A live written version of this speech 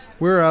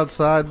We're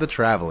outside the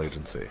travel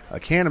agency, a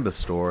cannabis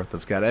store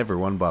that's got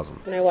everyone buzzing.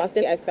 When I walked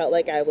in, I felt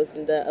like I was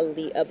in the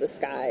elite of the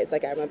skies,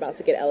 like I'm about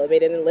to get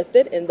elevated and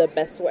lifted in the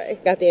best way.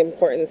 Got the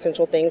important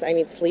essential things. I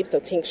need sleep,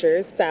 so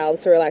tinctures,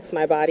 salves to relax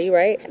my body,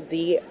 right?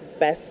 The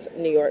best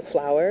New York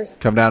flowers.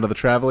 Come down to the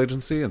travel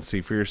agency and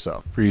see for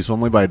yourself. For use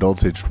only by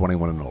adults age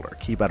 21 and older.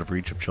 Keep out of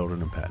reach of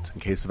children and pets.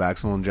 In case of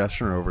accidental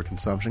ingestion or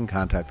overconsumption,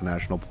 contact the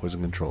National Poison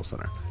Control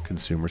Center.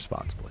 Consume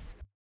responsibly.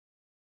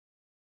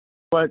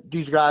 But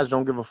these guys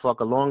don't give a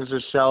fuck. As long as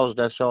it sells,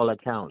 that's all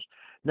that counts.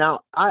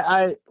 Now,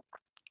 I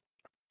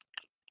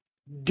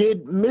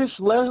did Miss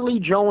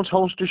Leslie Jones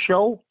host a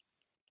show?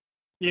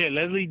 Yeah,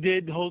 Leslie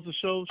did host the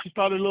show. She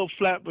started a little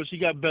flat, but she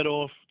got better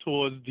off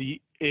towards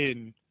the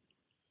end.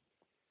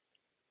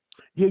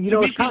 Yeah,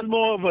 to me, she's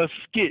more of a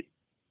skit.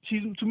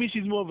 She's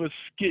more of a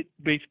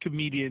skit-based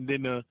comedian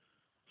than a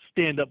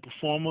stand-up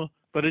performer.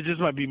 But it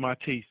just might be my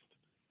taste.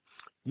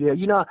 Yeah,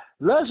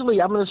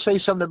 Leslie, I'm going to say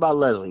something about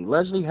Leslie.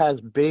 Leslie has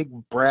big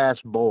brass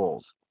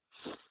balls.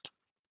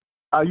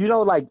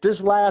 Like this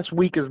last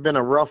week has been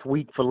a rough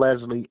week for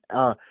Leslie.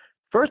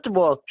 First of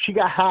all, she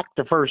got hacked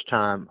the first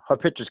time. Her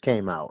pictures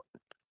came out.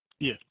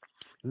 Yeah.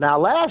 Now,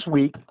 last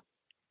week,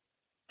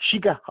 she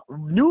got a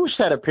new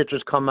set of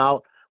pictures come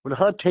out with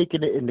her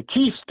taking it in the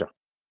keister.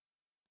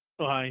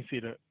 Oh, I ain't see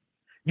that.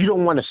 You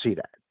don't want to see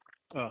that.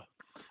 Oh.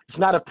 It's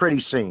not a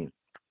pretty scene.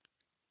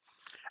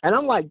 And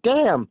I'm like,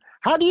 damn,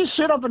 how do you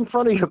sit up in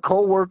front of your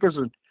coworkers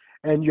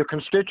and your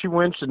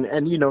constituents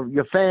and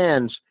your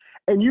fans,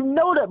 and you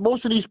know that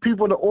most of these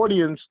people in the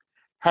audience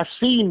have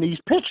seen these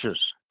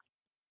pictures?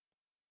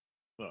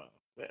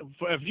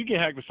 If you get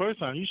hacked the first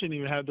time, you shouldn't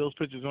even have those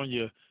pictures on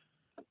your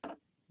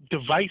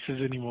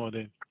devices anymore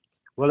then.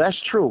 Well,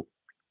 that's true.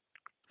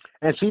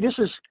 And see,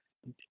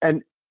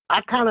 and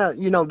I kind of,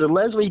 the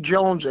Leslie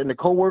Jones and the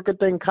coworker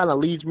thing kind of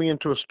leads me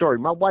into a story.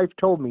 My wife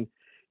told me,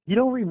 you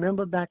don't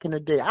remember back in the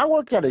day, I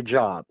worked at a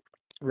job,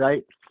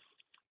 right?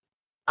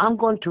 I'm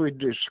going to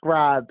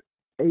describe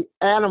an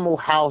Animal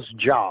House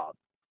job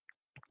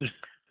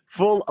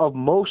full of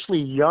mostly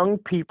young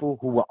people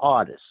who were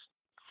artists.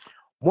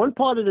 One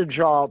part of the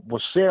job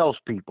was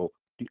salespeople.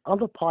 The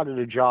other part of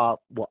the job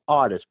were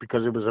artists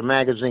because it was a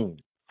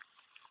magazine.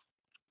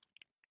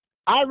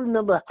 I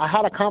remember I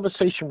had a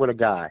conversation with a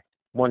guy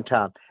one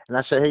time, and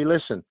I said, hey,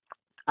 listen,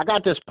 I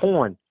got this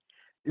porn.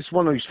 It's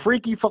one of these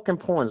freaky fucking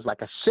porns,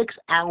 like a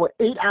 6-hour,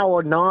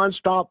 8-hour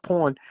nonstop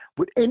porn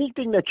with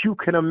anything that you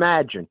can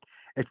imagine.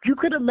 If you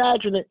could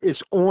imagine it,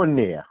 it's on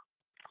there.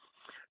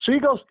 So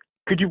he goes,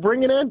 could you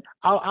bring it in?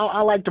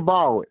 I like to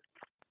borrow it.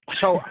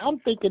 So I'm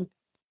thinking,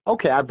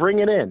 okay, I bring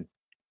it in.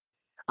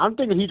 I'm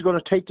thinking he's going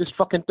to take this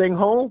fucking thing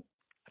home.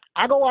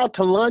 I go out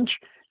to lunch.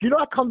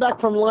 I come back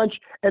from lunch,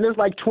 and there's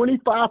like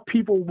 25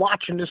 people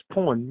watching this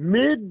porn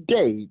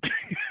midday,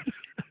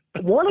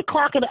 1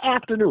 o'clock in the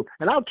afternoon.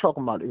 And I'm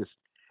talking about this.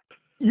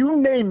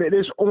 You name it,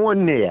 it's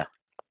on there.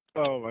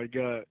 Oh, my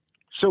God.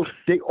 So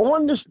they're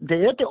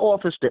at the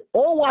office. They're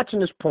all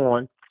watching this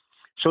porn.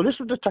 So this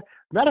was the time.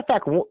 Matter of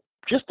fact,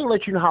 just to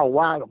let you know how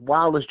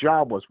wild this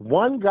job was,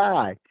 one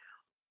guy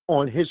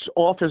on his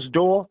office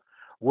door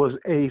was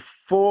a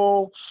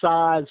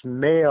full-size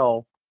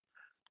male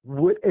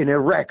with an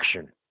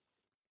erection.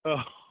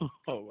 Oh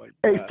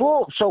my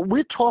God. So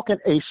we're talking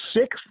a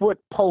 6-foot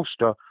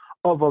poster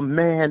of a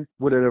man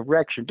with an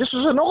erection. This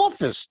is an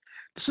office.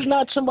 This is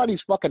not somebody's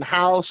fucking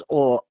house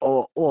or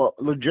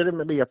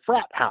legitimately a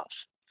frat house.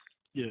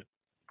 Yeah.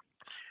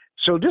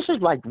 So this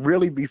is like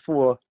really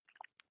before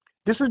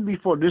this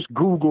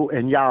Google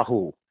and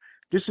Yahoo.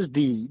 This is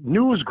the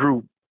news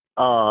group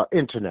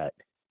internet.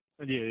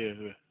 Yeah.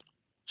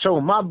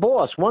 So my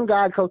boss, one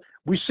guy,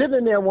 we sit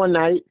in there one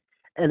night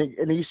and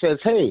he says,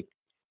 hey,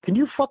 can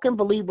you fucking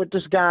believe what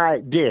this guy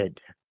did?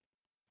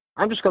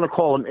 I'm just going to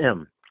call him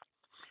M.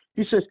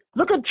 He says,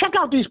 check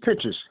out these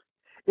pictures.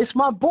 It's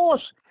my boss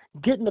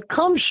getting a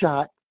cum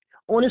shot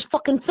on his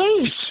fucking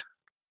face.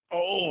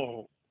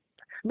 Oh.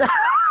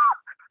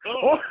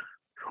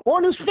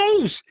 On his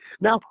face.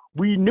 Now,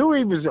 we knew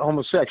he was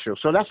homosexual,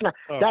 so that's not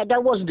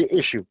that wasn't the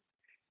issue.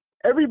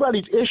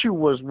 Everybody's issue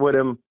was with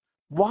him,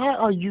 why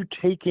are you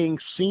taking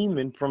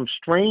semen from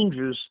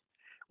strangers?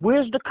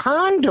 Where's the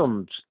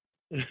condoms?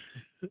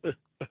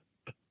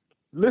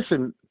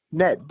 Listen,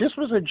 Ned, this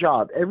was a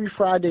job every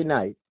Friday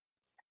night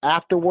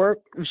after work,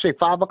 you say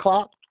 5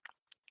 o'clock.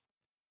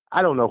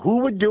 I don't know who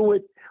would do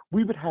it.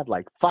 We would have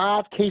like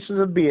 5 cases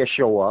of beer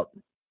show up,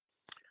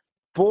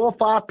 4 or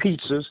 5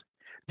 pizzas.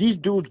 These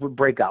dudes would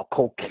break out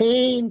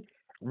cocaine,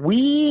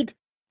 weed,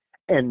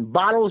 and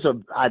bottles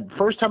of,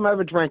 first time I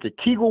ever drank it,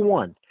 Kegel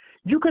One.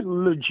 You could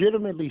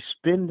legitimately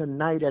spend the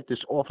night at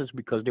this office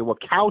because there were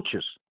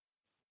couches.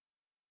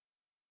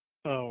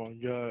 Oh, my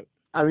God.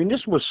 I mean,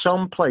 this was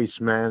someplace,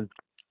 man.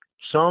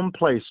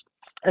 Someplace.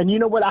 And you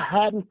know what? I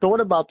hadn't thought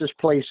about this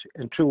place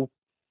until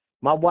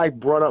my wife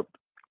brought up,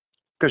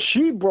 because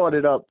she brought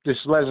it up, this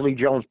Leslie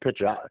Jones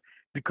picture,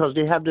 because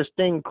they have this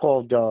thing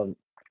called,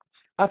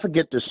 I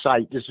forget the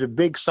site. This is a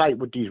big site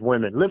with these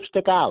women,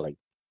 Lipstick Alley.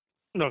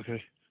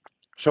 Okay.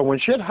 So when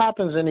shit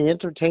happens in the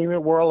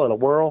entertainment world or the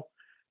world,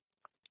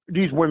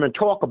 these women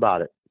talk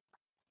about it.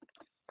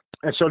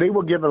 And so they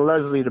were giving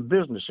Leslie the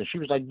business. And she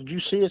was like, did you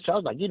see it? So I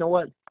was like, you know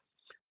what?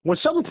 When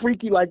something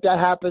freaky like that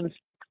happens,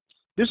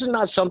 this is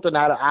not something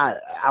that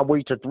I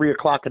wait till 3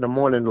 o'clock in the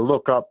morning to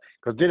look up,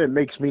 because then it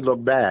makes me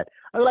look bad.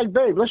 I was like,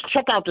 babe, let's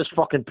check out this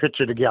fucking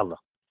picture together.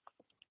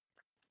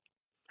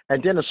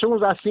 And then as soon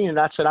as I seen it,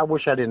 I said, I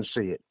wish I didn't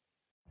see it.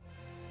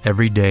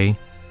 Every day,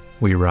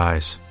 we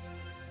rise,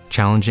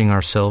 challenging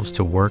ourselves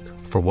to work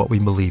for what we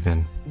believe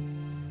in.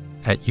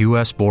 At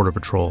U.S. Border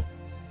Patrol,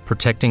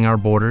 protecting our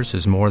borders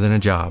is more than a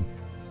job.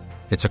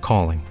 It's a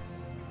calling.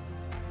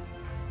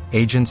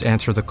 Agents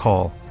answer the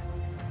call,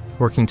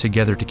 working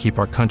together to keep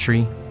our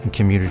country and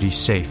communities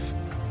safe.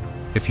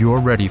 If you're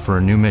ready for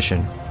a new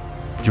mission,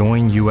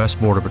 join U.S.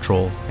 Border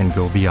Patrol and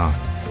go beyond.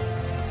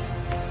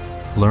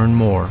 Learn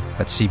more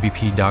at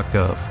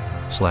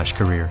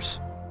cbp.gov/careers.